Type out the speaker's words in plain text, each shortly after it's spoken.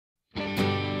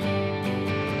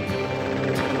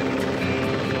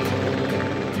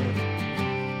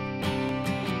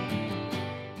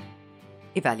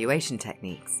Evaluation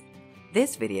techniques.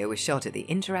 This video was shot at the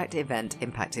Interreg event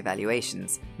Impact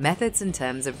Evaluations, Methods and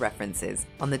Terms of References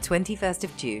on the 21st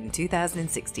of June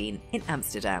 2016 in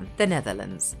Amsterdam, the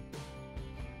Netherlands.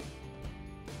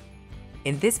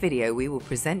 In this video we will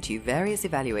present you various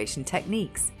evaluation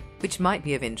techniques, which might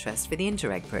be of interest for the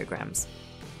Interreg programs.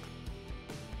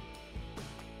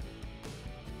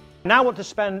 Now I want to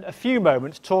spend a few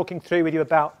moments talking through with you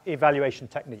about evaluation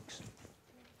techniques.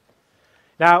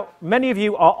 Now, many of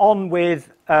you are on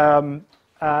with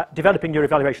developing your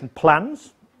evaluation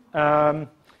plans.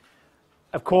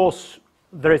 Of course,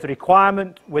 there is a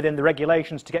requirement within the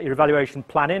regulations to get your evaluation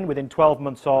plan in within 12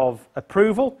 months of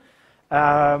approval.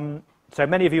 So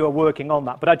many of you are working on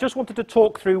that. But I just wanted to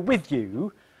talk through with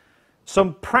you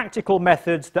some practical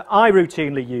methods that I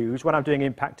routinely use when I'm doing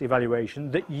impact evaluation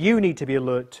that you need to be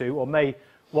alert to or may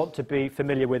want to be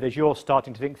familiar with as you're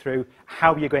starting to think through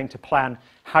how you're going to plan,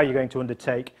 how you're going to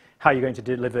undertake, how you're going to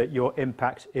deliver your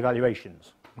impact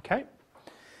evaluations. Okay?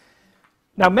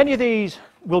 Now, many of these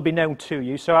will be known to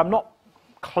you, so I'm not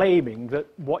claiming that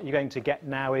what you're going to get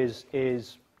now is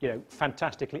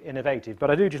fantastically innovative, but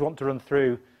I do just want to run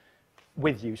through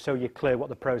with you so you're clear what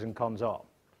the pros and cons are.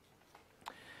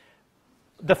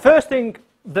 The first thing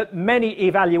that many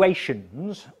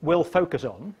evaluations will focus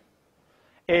on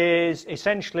is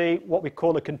essentially what we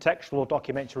call a contextual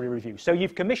documentary review. So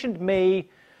you've commissioned me,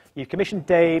 you've commissioned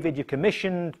David, you've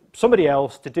commissioned somebody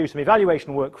else to do some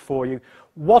evaluation work for you.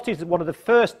 What is one of the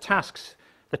first tasks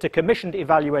that a commissioned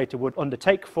evaluator would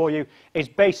undertake for you is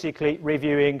basically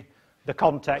reviewing the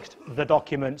context, the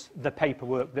documents, the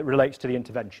paperwork that relates to the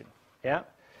intervention. Yeah?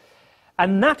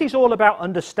 And that is all about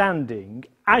understanding,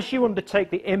 as you undertake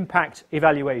the impact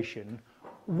evaluation,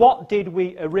 what did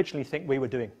we originally think we were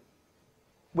doing?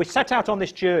 We set out on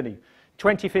this journey,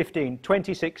 2015,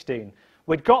 2016.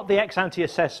 We'd got the ex-ante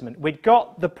assessment. We'd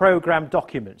got the programme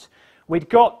documents. We'd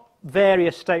got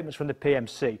various statements from the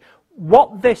PMC.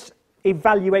 What this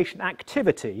evaluation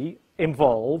activity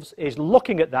involves is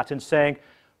looking at that and saying,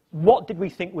 what did we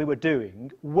think we were doing?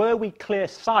 Were we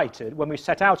clear-sighted when we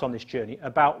set out on this journey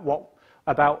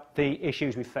about the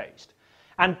issues we faced?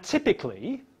 And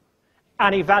typically,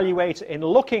 an evaluator, in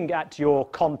looking at your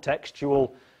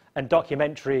contextual and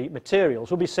documentary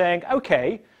materials, will be saying,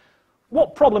 okay,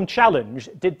 what problem challenge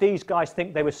did these guys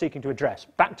think they were seeking to address?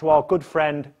 Back to our good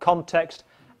friend, context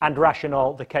and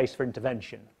rationale, the case for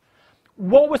intervention.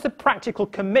 What was the practical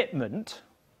commitment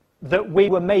that we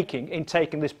were making in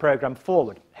taking this programme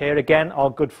forward? Here again, our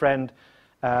good friend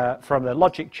from the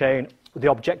logic chain, the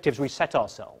objectives we set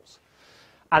ourselves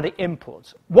and the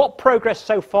inputs. What progress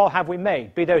so far have we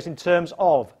made, be those in terms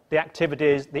of the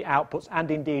activities, the outputs, and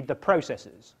indeed the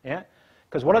processes? Yeah?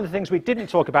 Because one of the things we didn't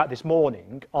talk about this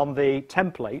morning on the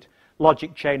template,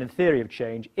 logic chain and theory of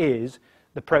change, is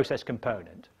the process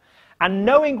component. And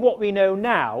knowing what we know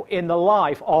now in the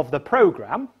life of the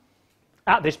programme,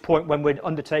 at this point when we're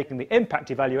undertaking the impact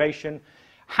evaluation,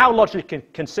 how logically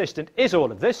consistent is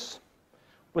all of this?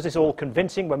 Was this all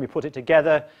convincing when we put it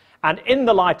together? And in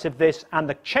the light of this and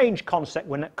the change context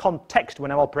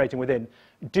when I'm operating within,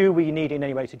 do we need in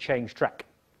any way to change track?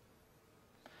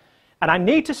 And I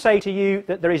need to say to you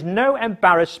that there is no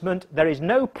embarrassment, there is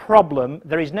no problem,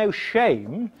 there is no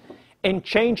shame in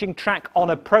changing track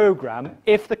on a programme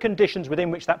if the conditions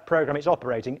within which that programme is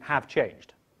operating have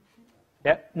changed.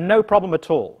 Yeah? No problem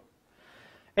at all.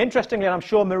 Interestingly, and I'm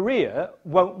sure Maria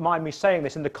won't mind me saying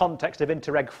this in the context of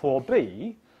Interreg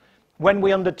 4B, when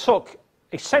we undertook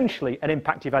essentially an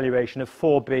impact evaluation of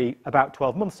 4B about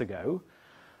 12 months ago,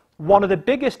 one of the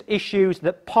biggest issues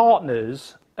that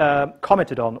partners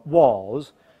commented on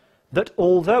was that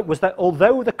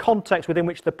although the context within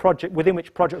which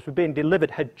projects were being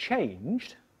delivered had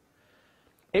changed,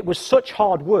 it was such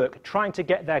hard work trying to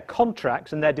get their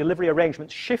contracts and their delivery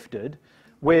arrangements shifted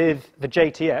with the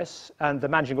JTS and the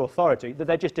managing authority that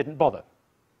they just didn't bother.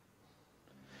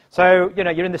 So,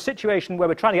 you're in the situation where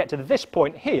we're trying to get to this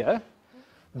point here.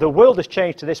 The world has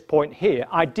changed to this point here.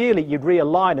 Ideally, you'd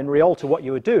realign and realter what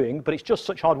you were doing, but it's just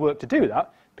such hard work to do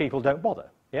that, people don't bother.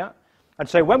 Yeah? And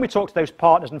so when we talked to those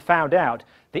partners and found out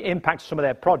the impact of some of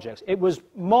their projects, it was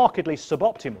markedly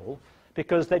suboptimal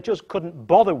because they just couldn't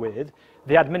bother with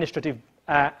the administrative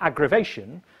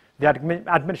aggravation, the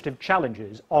administrative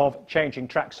challenges of changing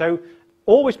track. So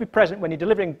always be present when you're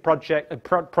delivering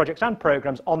projects and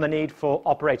programs on the need for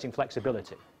operating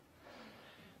flexibility.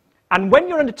 And when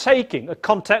you're undertaking a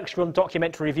contextual and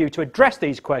documentary review to address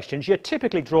these questions, you're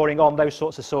typically drawing on those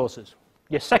sorts of sources.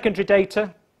 Your secondary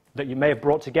data that you may have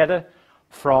brought together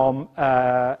from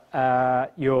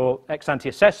your ex-ante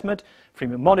assessment,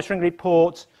 from your monitoring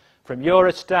reports, from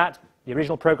Eurostat, the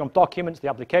original program documents, the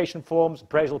application forms,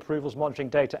 appraisal approvals, monitoring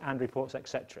data, and reports,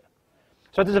 etc.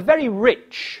 So there's a very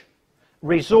rich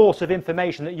resource of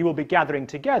information that you will be gathering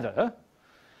together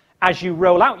as you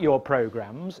roll out your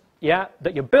programs,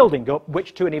 that you're building up,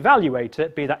 which to an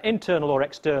evaluator, be that internal or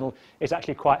external, is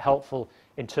actually quite helpful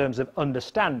in terms of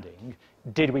understanding.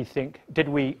 Did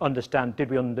we understand,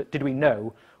 did we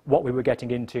know what we were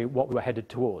getting into, what we were headed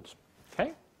towards?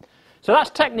 Okay? So that's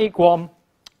technique one,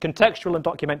 contextual and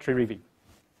documentary review.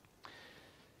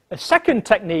 A second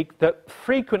technique that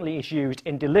frequently is used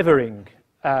in delivering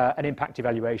an impact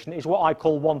evaluation is what I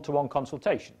call one-to-one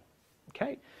consultation.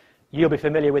 Okay? You'll be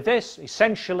familiar with this.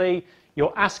 Essentially,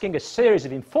 you're asking a series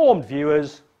of informed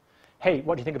viewers, hey,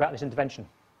 what do you think about this intervention?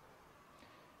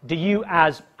 Do you,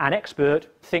 as an expert,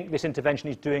 think this intervention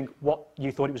is doing what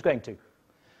you thought it was going to?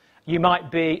 You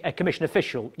might be a commission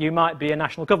official, you might be a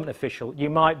national government official, you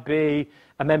might be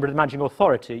a member of the managing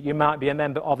authority, you might be a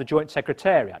member of the joint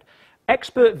secretariat.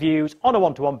 Expert views on a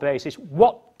one-to-one basis,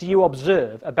 what do you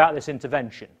observe about this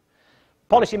intervention?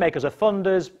 Policymakers or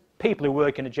funders, people who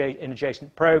work in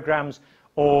adjacent programs,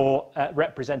 or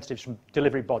representatives from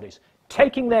delivery bodies.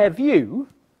 Taking their view,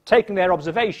 taking their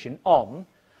observation on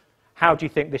how do you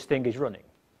think this thing is running.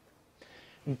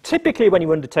 And typically when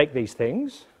you undertake these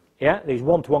things, these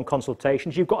one-to-one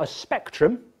consultations, you've got a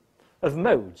spectrum of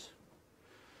modes.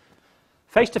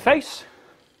 Face-to-face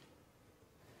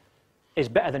is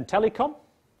better than telecom,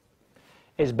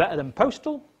 is better than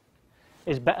postal,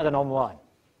 is better than online.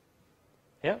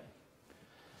 Yeah?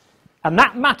 And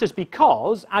that matters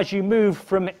because as you move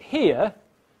from here,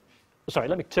 sorry,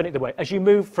 let me turn it the way. As you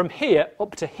move from here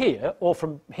up to here, or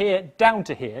from here down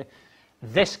to here,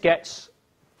 this gets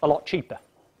a lot cheaper.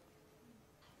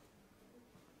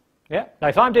 Yeah? Now,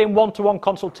 if I'm doing one-to-one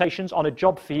consultations on a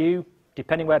job for you,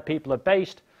 depending where people are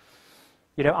based,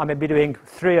 I may be doing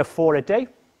 3 or 4 a day.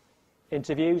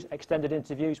 Interviews, extended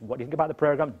interviews. What do you think about the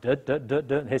program?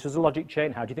 Here's the logic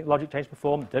chain. How do you think logic chains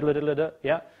perform?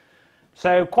 Yeah.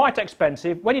 So quite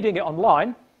expensive. When you're doing it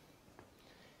online,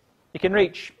 you can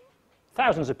reach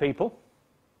thousands of people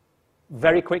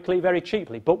very quickly, very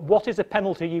cheaply. But what is the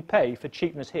penalty you pay for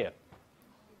cheapness here?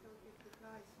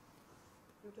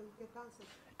 You don't get answers.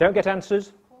 Don't get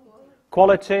answers.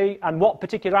 Quality. And what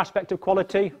particular aspect of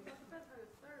quality?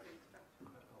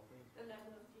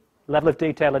 Level of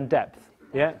detail and depth.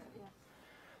 Yeah.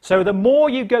 So the more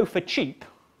you go for cheap,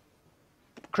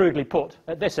 crudely put,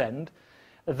 at this end,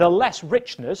 the less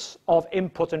richness of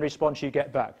input and response you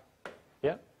get back.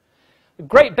 Yeah. The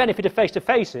great benefit of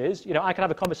face-to-face is, I can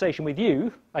have a conversation with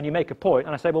you, and you make a point,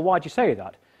 and I say, well, why'd you say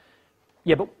that?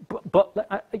 Yeah,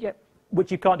 but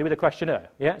which you can't do with a questionnaire.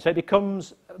 Yeah. So it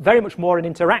becomes very much more an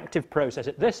interactive process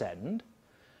at this end,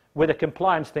 with a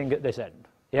compliance thing at this end.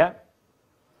 Yeah.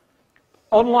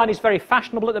 Online is very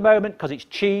fashionable at the moment because it's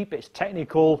cheap, it's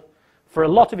technical. For a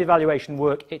lot of evaluation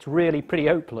work, it's really pretty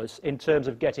hopeless in terms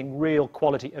of getting real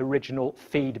quality, original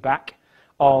feedback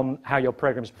on how your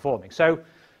program is performing. So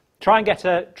try and get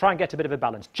a bit of a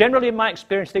balance. Generally, in my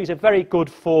experience, these are very good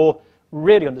for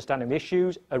really understanding the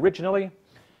issues originally.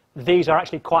 These are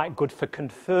actually quite good for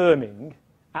confirming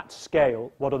at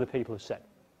scale what other people have said.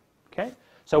 Okay?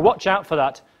 So watch out for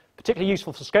that, particularly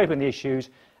useful for scoping the issues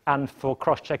and for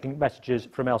cross-checking messages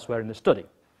from elsewhere in the study.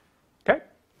 Okay?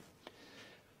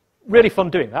 Really fun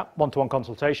doing that, one-to-one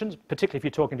consultations, particularly if you're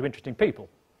talking to interesting people.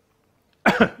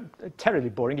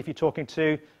 Terribly boring if you're talking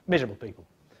to miserable people.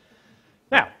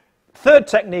 Now, third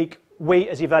technique we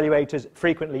as evaluators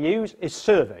frequently use is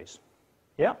surveys.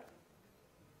 Yeah?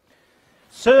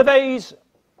 Surveys,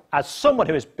 as someone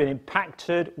who has been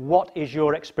impacted, what is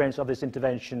your experience of this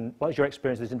intervention? What has your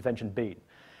experience of this intervention been?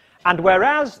 And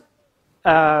whereas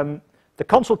the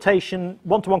consultation,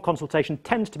 one-to-one consultation,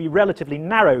 tends to be relatively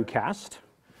narrowcast,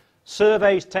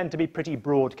 surveys tend to be pretty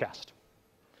broadcast.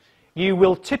 You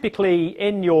will typically,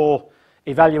 in your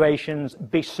evaluations,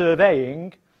 be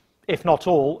surveying, if not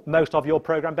all, most of your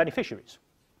program beneficiaries.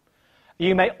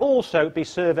 You may also be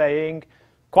surveying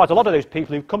quite a lot of those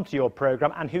people who've come to your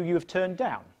program and who you have turned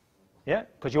down. Yeah?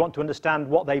 Because you want to understand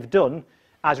what they've done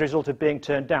as a result of being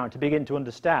turned down, to begin to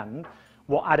understand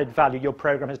what added value your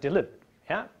program has delivered.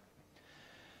 Yeah?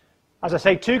 As I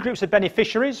say, 2 groups of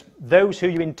beneficiaries, those who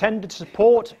you intended to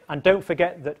support, and don't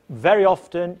forget that very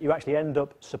often you actually end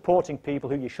up supporting people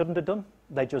who you shouldn't have done.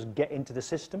 They just get into the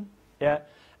system. Yeah?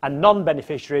 And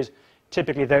non-beneficiaries,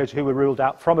 typically those who were ruled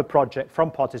out from a project,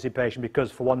 from participation,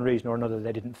 because for one reason or another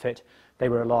they didn't fit. They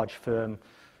were a large firm,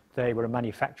 they were a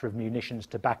manufacturer of munitions,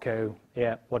 tobacco,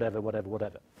 whatever.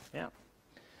 Yeah.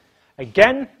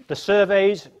 Again, the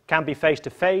surveys can be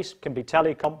face-to-face, can be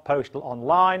telecom, postal,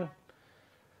 online.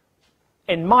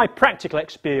 in my practical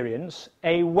experience,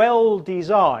 a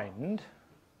well-designed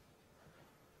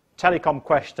telecom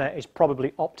questionnaire is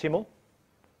probably optimal.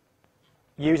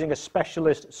 Using a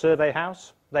specialist survey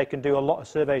house, they can do a lot of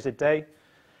surveys a day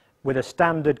with a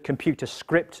standard computer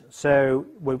script, so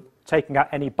we're taking out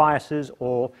any biases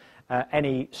or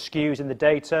any skews in the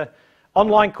data.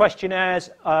 Online questionnaires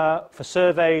for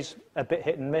surveys, a bit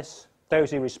hit and miss.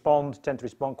 Those who respond tend to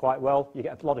respond quite well. You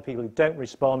get a lot of people who don't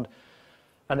respond,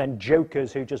 and then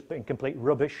jokers who just put in complete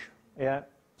rubbish. Yeah.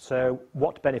 So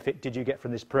what benefit did you get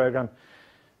from this program?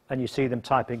 And you see them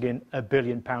typing in £1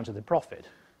 billion of the profit.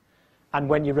 And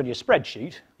when you run your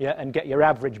spreadsheet, yeah, and get your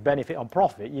average benefit on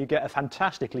profit, you get a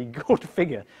fantastically good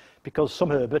figure because some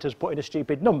Herbert has put in a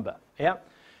stupid number. Yeah.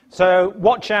 So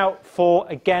watch out for,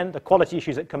 again, the quality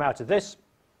issues that come out of this.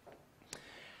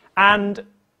 And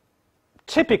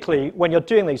typically, when you're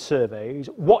doing these surveys,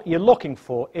 what you're looking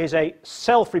for is a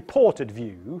self-reported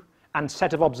view and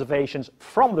set of observations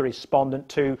from the respondent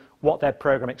to what their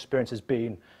program experience has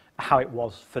been, how it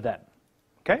was for them.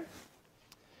 Okay?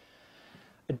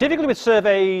 The difficulty with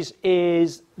surveys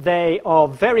is they are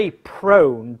very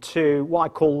prone to what I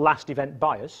call last event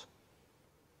bias.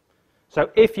 So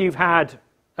if you've had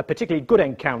a particularly good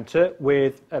encounter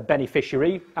with a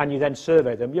beneficiary and you then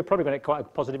survey them, you're probably going to get quite a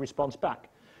positive response back.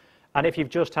 And if you've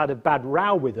just had a bad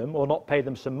row with them or not paid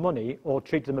them some money or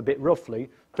treated them a bit roughly,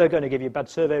 they're going to give you a bad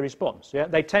survey response. Yeah?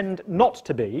 They tend not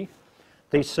to be,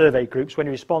 these survey groups, when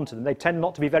you respond to them, they tend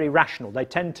not to be very rational. They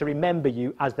tend to remember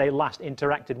you as they last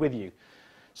interacted with you.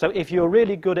 So if you're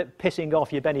really good at pissing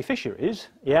off your beneficiaries,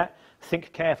 yeah,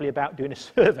 think carefully about doing a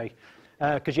survey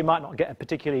because you might not get a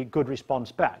particularly good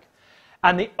response back.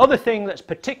 And the other thing that's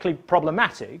particularly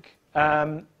problematic,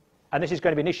 and this is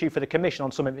going to be an issue for the Commission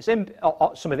on some of its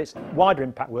wider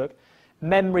impact work,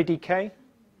 memory decay.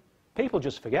 People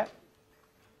just forget.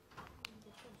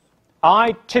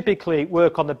 I typically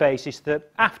work on the basis that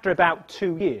after about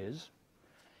 2 years,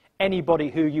 anybody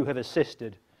who you have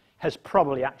assisted has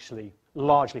probably actually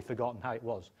largely forgotten how it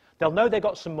was. They'll know they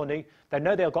got some money, they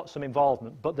know they've got some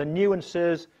involvement, but the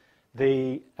nuances,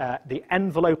 the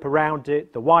envelope around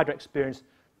it, the wider experience,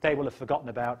 they will have forgotten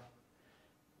about.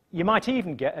 You might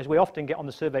even get, as we often get on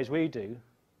the surveys we do,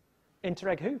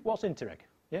 Interreg who? What's Interreg?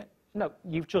 Yeah? No,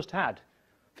 you've just had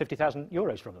 50,000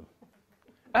 euros from them.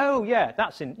 Oh, yeah,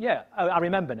 that's in, yeah, oh, I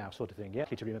remember now, sort of thing, yeah,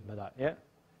 to remember that, yeah.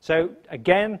 So,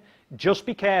 again, just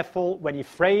be careful when you're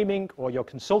framing or your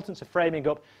consultants are framing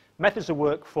up methods of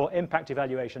work for impact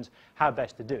evaluations, how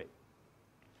best to do it.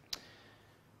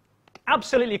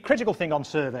 Absolutely critical thing on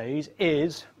surveys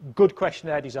is good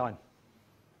questionnaire design.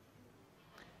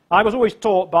 I was always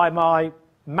taught by my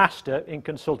master in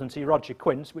consultancy, Roger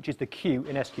Quince, which is the Q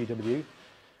in SQW,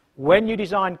 when you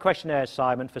design questionnaires,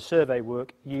 Simon, for survey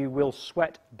work, you will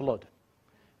sweat blood.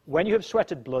 When you have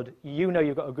sweated blood, you know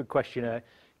you've got a good questionnaire,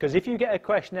 because if you get a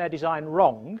questionnaire design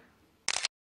wrong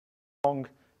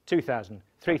 2,000,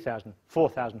 3,000,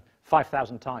 4,000,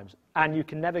 5,000 times, and you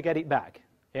can never get it back,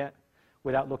 yeah,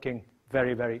 without looking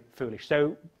very, very foolish.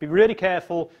 So be really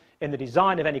careful in the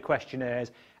design of any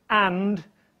questionnaires and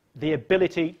the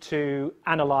ability to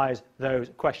analyse those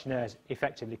questionnaires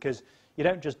effectively, because you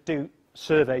don't just do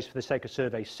surveys for the sake of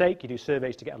survey's sake, you do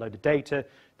surveys to get a load of data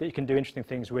that you can do interesting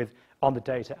things with on the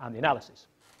data and the analysis.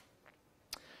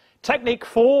 Technique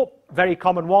 4, very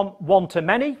common one,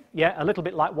 one-to-many, yeah, a little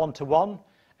bit like one-to-one.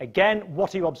 Again,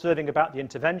 what are you observing about the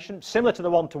intervention? Similar to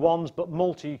the one-to-ones, but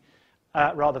multi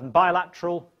rather than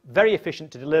bilateral, very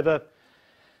efficient to deliver.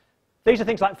 These are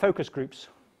things like focus groups,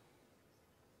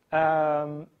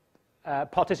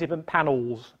 participant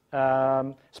panels,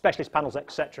 specialist panels,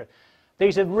 etc.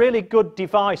 These are really good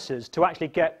devices to actually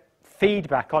get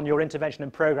feedback on your intervention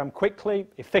and program quickly,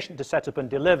 efficient to set up and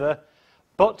deliver,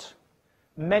 but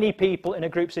many people in a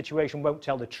group situation won't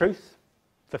tell the truth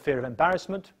for fear of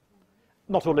embarrassment.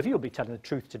 Not all of you will be telling the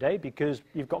truth today because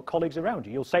you've got colleagues around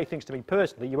you. You'll say things to me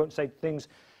personally, you won't say things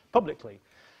publicly.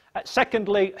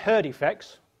 Secondly, herd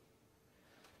effects.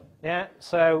 Yeah,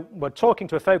 so we're talking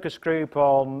to a focus group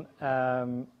on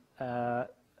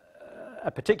a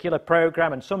particular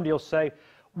program, and somebody will say,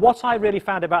 what I really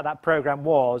found about that program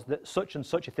was that such and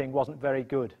such a thing wasn't very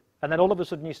good. And then all of a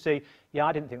sudden you see, yeah,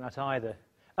 I didn't think that either.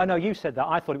 Oh no, you said that,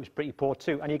 I thought it was pretty poor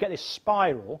too. And you get this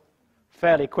spiral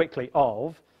fairly quickly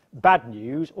of bad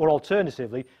news, or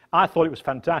alternatively, I thought it was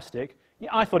fantastic. Yeah,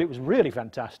 I thought it was really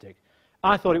fantastic.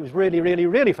 I thought it was really, really,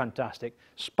 really fantastic.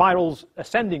 Spirals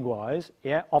ascending-wise,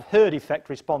 yeah, of herd effect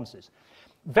responses.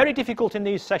 Very difficult in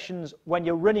these sessions when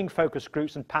you're running focus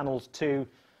groups and panels to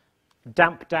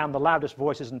damp down the loudest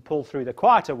voices and pull through the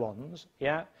quieter ones,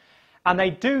 yeah. And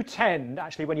they do tend,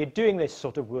 actually, when you're doing this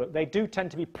sort of work, they do tend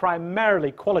to be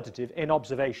primarily qualitative in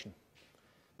observation.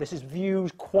 This is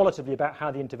views qualitatively about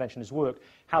how the intervention has worked,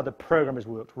 how the program has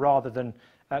worked, rather than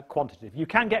quantitative. You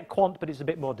can get quant, but it's a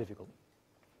bit more difficult.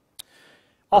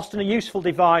 Often a useful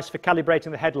device for calibrating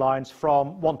the headlines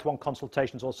from one-to-one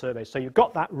consultations or surveys. So you've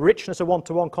got that richness of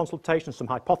one-to-one consultations, some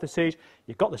hypotheses,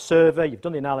 you've got the survey, you've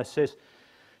done the analysis,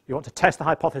 you want to test the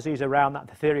hypotheses around that,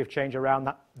 the theory of change around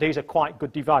that. These are quite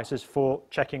good devices for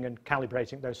checking and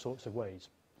calibrating those sorts of ways.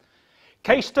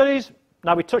 Case studies.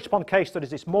 Now, we touched upon case studies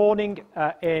this morning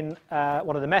in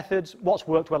one of the methods. What's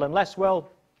worked well and less well?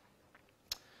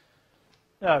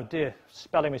 Oh dear,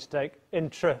 spelling mistake.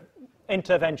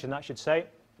 Intervention, I should say.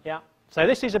 Yeah. So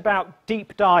this is about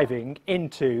deep diving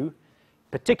into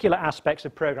particular aspects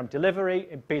of program delivery,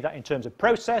 be that in terms of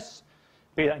process,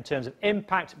 be that in terms of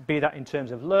impact, be that in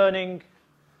terms of learning.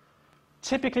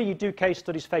 Typically, you do case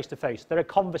studies face-to-face. They're a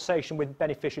conversation with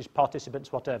beneficiaries,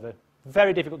 participants, whatever.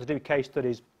 Very difficult to do case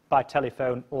studies by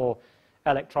telephone or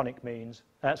electronic means.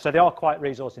 So they are quite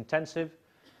resource-intensive.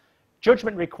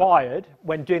 Judgment required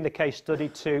when doing the case study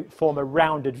to form a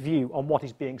rounded view on what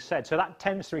is being said. So that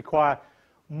tends to require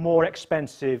more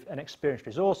expensive and experienced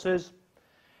resources.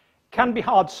 Can be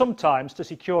hard sometimes to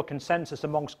secure consensus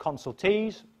amongst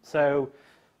consultees. So,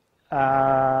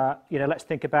 let's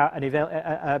think about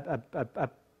a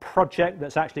project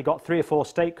that's actually got 3 or 4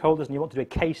 stakeholders and you want to do a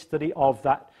case study of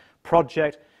that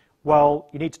project. Well,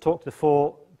 you need to talk to the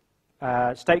 4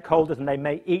 stakeholders and they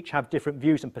may each have different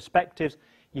views and perspectives.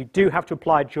 You do have to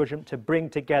apply judgment to bring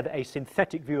together a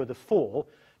synthetic view of the 4,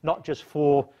 not just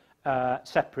 4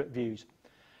 separate views.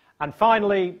 And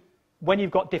finally, when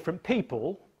you've got different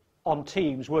people on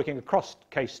teams working across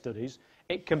case studies,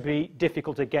 it can be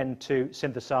difficult again to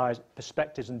synthesize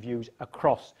perspectives and views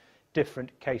across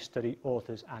different case study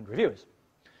authors and reviewers.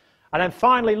 And then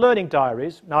finally, learning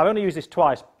diaries. Now, I've only used this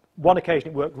twice. One occasion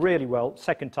it worked really well.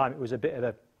 Second time it was a bit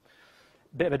of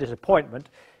a disappointment.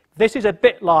 This is a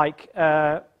bit like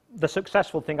the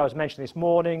successful thing I was mentioning this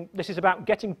morning. This is about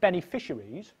getting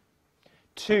beneficiaries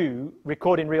to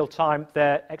record in real time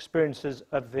their experiences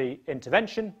of the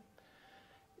intervention.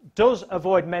 Does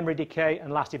avoid memory decay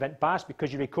and last event bias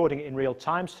because you're recording it in real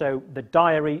time, so the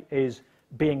diary is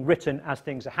being written as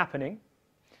things are happening.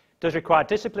 Does require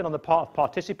discipline on the part of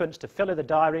participants to fill in the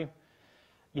diary.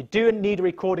 You do need a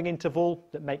recording interval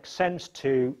that makes sense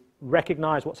to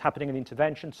recognize what's happening in the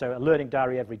intervention. So a learning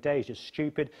diary every day is just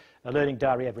stupid. A learning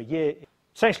diary every year.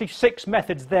 Essentially 6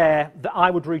 methods there that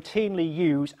I would routinely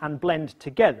use and blend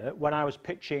together when I was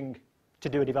pitching to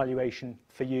do an evaluation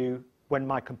for you, when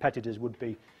my competitors would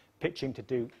be pitching to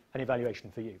do an evaluation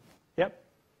for you. Yep.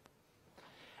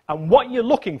 And what you're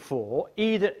looking for,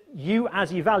 either you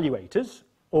as evaluators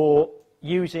or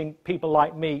using people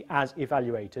like me as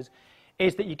evaluators,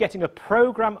 is that you're getting a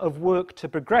program of work to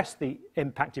progress the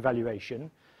impact evaluation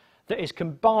that is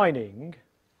combining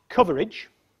coverage.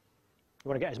 You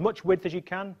want to get as much width as you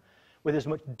can, with as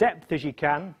much depth as you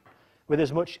can, with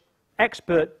as much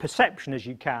expert perception as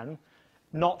you can,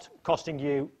 not costing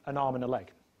you an arm and a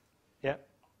leg. Yeah?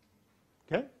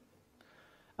 Okay?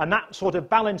 And that sort of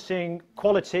balancing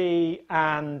quality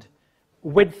and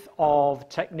width of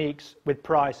techniques with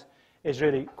price is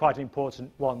really quite an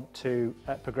important one to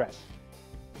progress.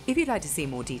 If you'd like to see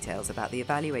more details about the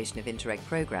evaluation of Interreg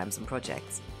programs and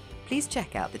projects, please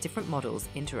check out the different models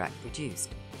Interreg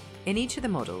produced. In each of the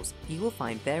models, you will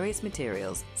find various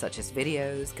materials such as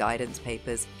videos, guidance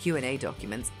papers, Q&A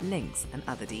documents, links, and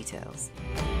other details.